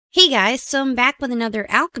Hey guys, so I'm back with another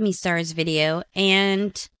Alchemy Stars video,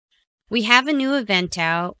 and we have a new event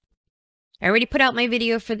out. I already put out my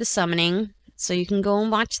video for the summoning, so you can go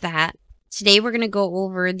and watch that. Today we're going to go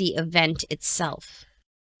over the event itself.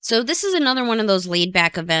 So this is another one of those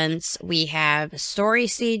laid-back events. We have story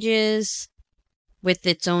stages with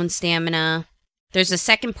its own stamina. There's a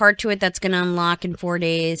second part to it that's going to unlock in 4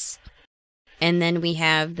 days. And then we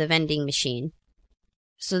have the vending machine.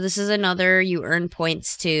 So this is another, you earn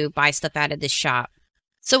points to buy stuff out of this shop.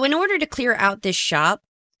 So in order to clear out this shop,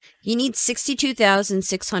 you need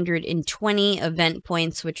 62,620 event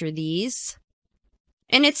points, which are these.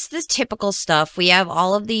 And it's the typical stuff. We have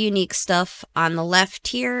all of the unique stuff on the left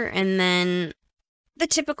here, and then the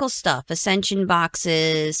typical stuff. Ascension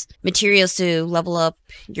boxes, materials to level up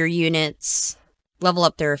your units, level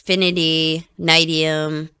up their affinity,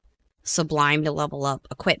 Nidium, Sublime to level up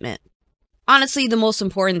equipment. Honestly, the most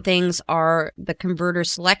important things are the converter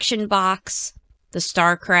selection box, the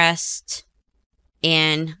star crest,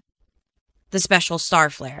 and the special star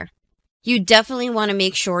flare. You definitely want to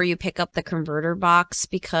make sure you pick up the converter box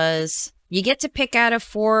because you get to pick out a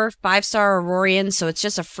 4 5-star Aurorian, so it's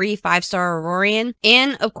just a free 5-star Aurorian.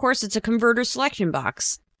 And of course, it's a converter selection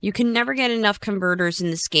box. You can never get enough converters in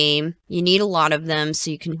this game. You need a lot of them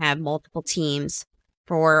so you can have multiple teams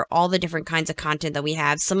for all the different kinds of content that we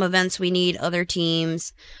have. Some events we need other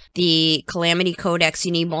teams. The Calamity Codex,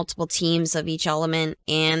 you need multiple teams of each element.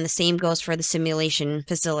 And the same goes for the simulation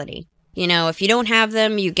facility. You know, if you don't have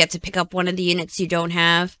them, you get to pick up one of the units you don't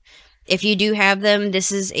have. If you do have them,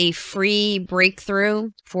 this is a free breakthrough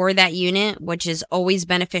for that unit, which is always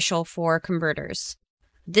beneficial for converters.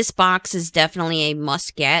 This box is definitely a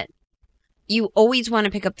must-get. You always want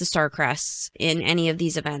to pick up the star crests in any of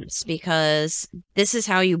these events because this is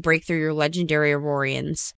how you break through your legendary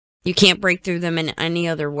Aurorians. You can't break through them in any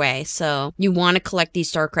other way, so you want to collect these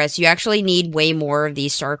star crests. You actually need way more of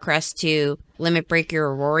these star crests to limit break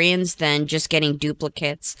your Aurorians than just getting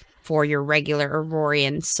duplicates for your regular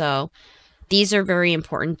Aurorians, so these are very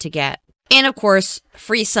important to get. And of course,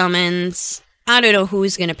 free summons. I don't know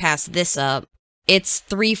who's going to pass this up. It's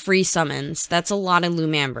 3 free summons. That's a lot of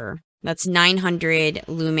lumamber. That's 900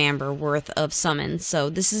 lumamber worth of summons, so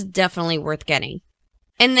this is definitely worth getting.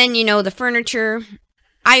 And then, you know, the furniture.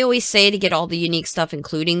 I always say to get all the unique stuff,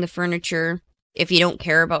 including the furniture. If you don't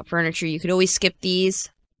care about furniture, you could always skip these.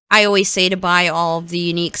 I always say to buy all of the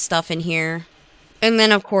unique stuff in here. And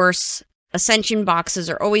then, of course, Ascension boxes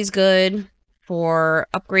are always good for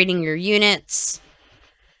upgrading your units.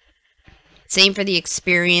 Same for the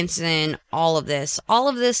experience and all of this. All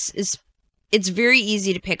of this is... It's very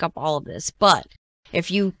easy to pick up all of this, but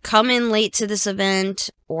if you come in late to this event,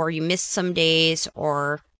 or you missed some days,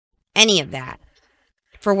 or any of that,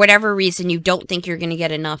 for whatever reason you don't think you're going to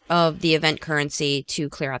get enough of the event currency to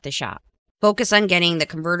clear out the shop, focus on getting the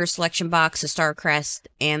converter selection box, the star crest,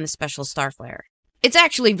 and the special star flare. It's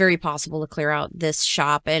actually very possible to clear out this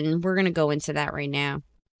shop, and we're going to go into that right now.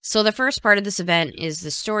 So the first part of this event is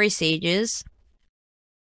the story stages.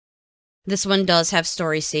 This one does have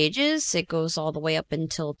story stages. It goes all the way up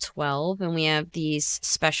until 12, and we have these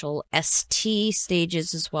special ST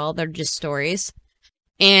stages as well. They're just stories.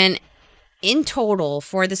 And in total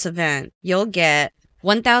for this event, you'll get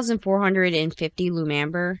 1,450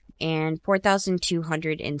 lumamber and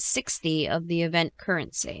 4,260 of the event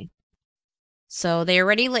currency. So they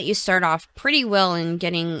already let you start off pretty well in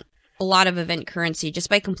getting a lot of event currency just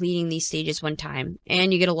by completing these stages one time,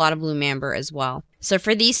 and you get a lot of lumamber as well. So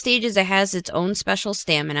for these stages, it has its own special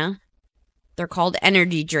stamina. They're called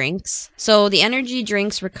energy drinks. So the energy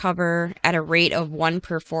drinks recover at a rate of 1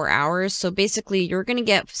 per 4 hours. So basically, you're going to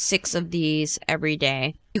get 6 of these every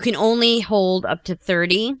day. You can only hold up to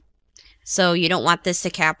 30. So you don't want this to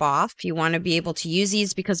cap off. You want to be able to use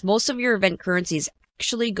these because most of your event currency is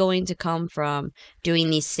actually going to come from doing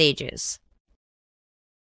these stages.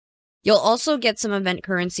 You'll also get some event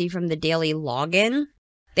currency from the daily login.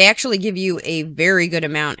 They actually give you a very good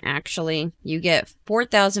amount, actually. You get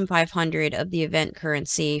 4,500 of the event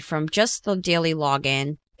currency from just the daily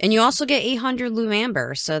login. And you also get 800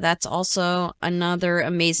 lumamber, so that's also another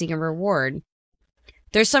amazing reward.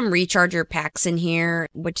 There's some recharger packs in here,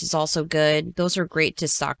 which is also good. Those are great to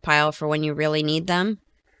stockpile for when you really need them.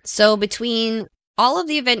 So between all of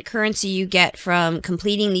the event currency you get from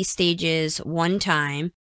completing these stages one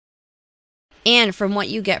time, and from what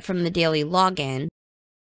you get from the daily login,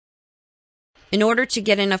 in order to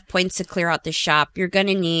get enough points to clear out the shop, you're going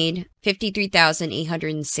to need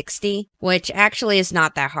 53,860, which actually is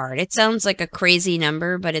not that hard. It sounds like a crazy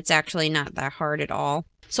number, but it's actually not that hard at all.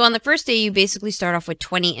 So on the first day, you basically start off with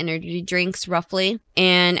 20 energy drinks, roughly.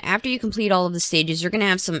 And after you complete all of the stages, you're going to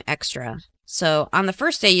have some extra. So on the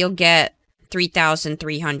first day, you'll get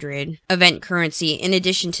 3,300 event currency in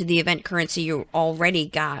addition to the event currency you already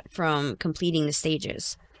got from completing the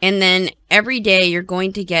stages. And then every day, you're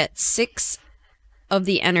going to get 6 of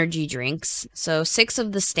the energy drinks. So 6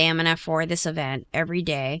 of the stamina for this event every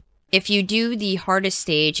day. If you do the hardest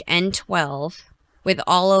stage, N12, with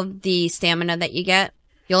all of the stamina that you get,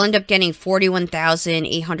 you'll end up getting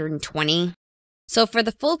 41,820. So for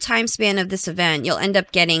the full time span of this event, you'll end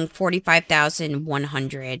up getting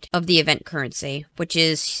 45,100 of the event currency, which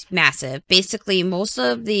is massive. Basically, most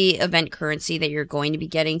of the event currency that you're going to be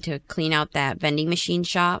getting to clean out that vending machine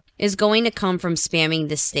shop is going to come from spamming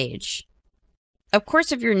this stage. Of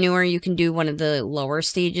course, if you're newer, you can do one of the lower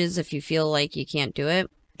stages if you feel like you can't do it.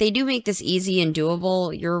 They do make this easy and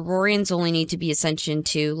doable. Your Aurorians only need to be Ascension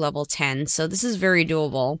to level 10, so this is very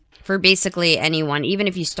doable for basically anyone. Even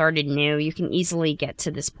if you started new, you can easily get to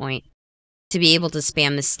this point to be able to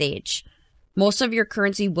spam this stage. Most of your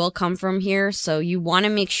currency will come from here, so you want to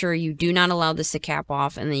make sure you do not allow this to cap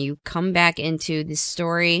off, and then you come back into the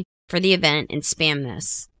story for the event and spam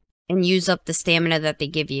this. And use up the stamina that they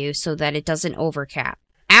give you so that it doesn't overcap.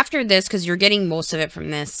 After this, because you're getting most of it from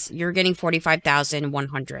this, you're getting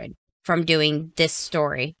 45,100 from doing this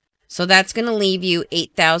story. So that's going to leave you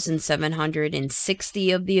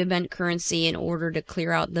 8,760 of the event currency in order to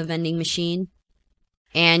clear out the vending machine.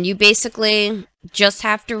 And you basically just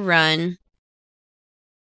have to run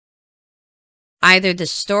either the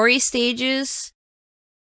story stages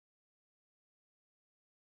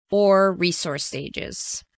or resource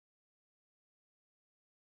stages.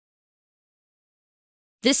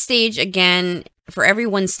 This stage, again, for every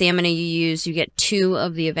 1 stamina you use, you get 2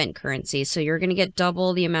 of the event currency. So you're going to get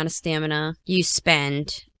double the amount of stamina you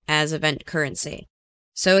spend as event currency.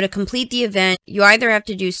 So to complete the event, you either have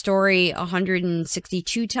to do story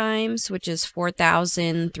 162 times, which is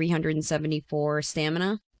 4,374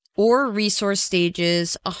 stamina, or resource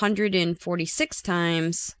stages 146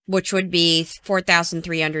 times, which would be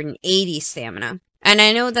 4,380 stamina. And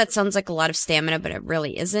I know that sounds like a lot of stamina, but it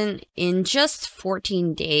really isn't. In just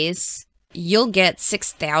 14 days, you'll get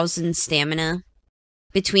 6,000 stamina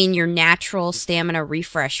between your natural stamina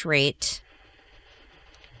refresh rate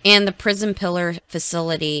and the Prism Pillar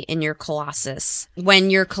facility in your Colossus,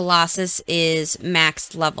 when your Colossus is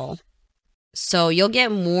maxed level. So you'll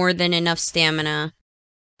get more than enough stamina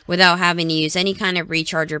without having to use any kind of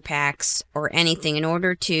recharger packs or anything in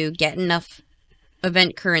order to get enough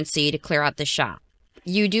event currency to clear out the shop.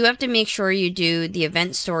 You do have to make sure you do the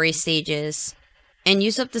event story stages and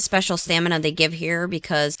use up the special stamina they give here,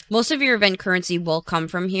 because most of your event currency will come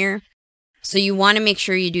from here. So you want to make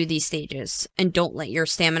sure you do these stages and don't let your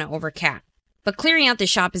stamina overcap. But clearing out the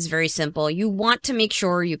shop is very simple. You want to make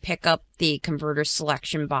sure you pick up the converter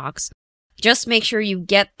selection box. Just make sure you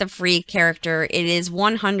get the free character. It is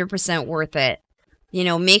 100% worth it. You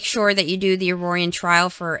know, make sure that you do the Aurorian trial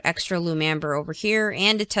for extra lumamber over here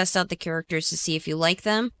and to test out the characters to see if you like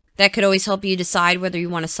them. That could always help you decide whether you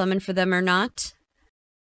want to summon for them or not.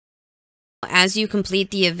 As you complete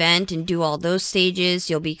the event and do all those stages,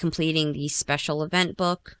 you'll be completing the special event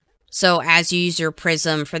book. So as you use your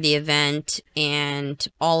prism for the event and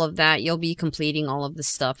all of that, you'll be completing all of the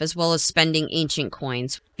stuff, as well as spending ancient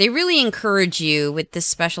coins. They really encourage you with this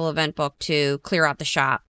special event book to clear out the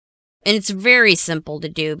shop. And it's very simple to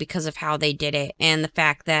do because of how they did it and the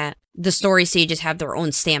fact that the story stages have their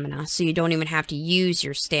own stamina. So you don't even have to use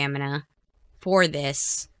your stamina for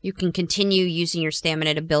this. You can continue using your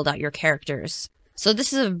stamina to build out your characters. So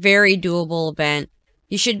this is a very doable event.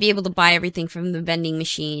 You should be able to buy everything from the vending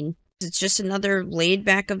machine. It's just another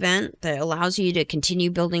laid-back event that allows you to continue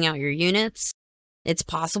building out your units. It's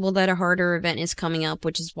possible that a harder event is coming up,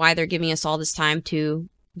 which is why they're giving us all this time to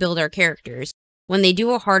build our characters. When they do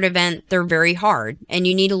a hard event, they're very hard, and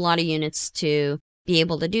you need a lot of units to be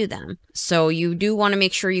able to do them. So you do want to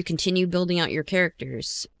make sure you continue building out your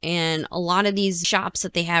characters. And a lot of these shops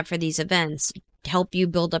that they have for these events help you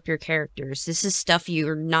build up your characters. This is stuff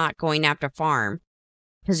you're not going to have to farm,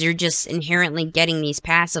 because you're just inherently getting these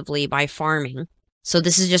passively by farming. So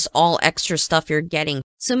this is just all extra stuff you're getting.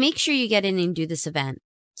 So make sure you get in and do this event.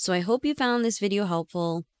 So I hope you found this video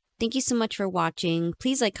helpful. Thank you so much for watching.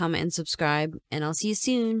 Please like, comment, and subscribe, and I'll see you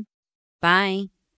soon. Bye.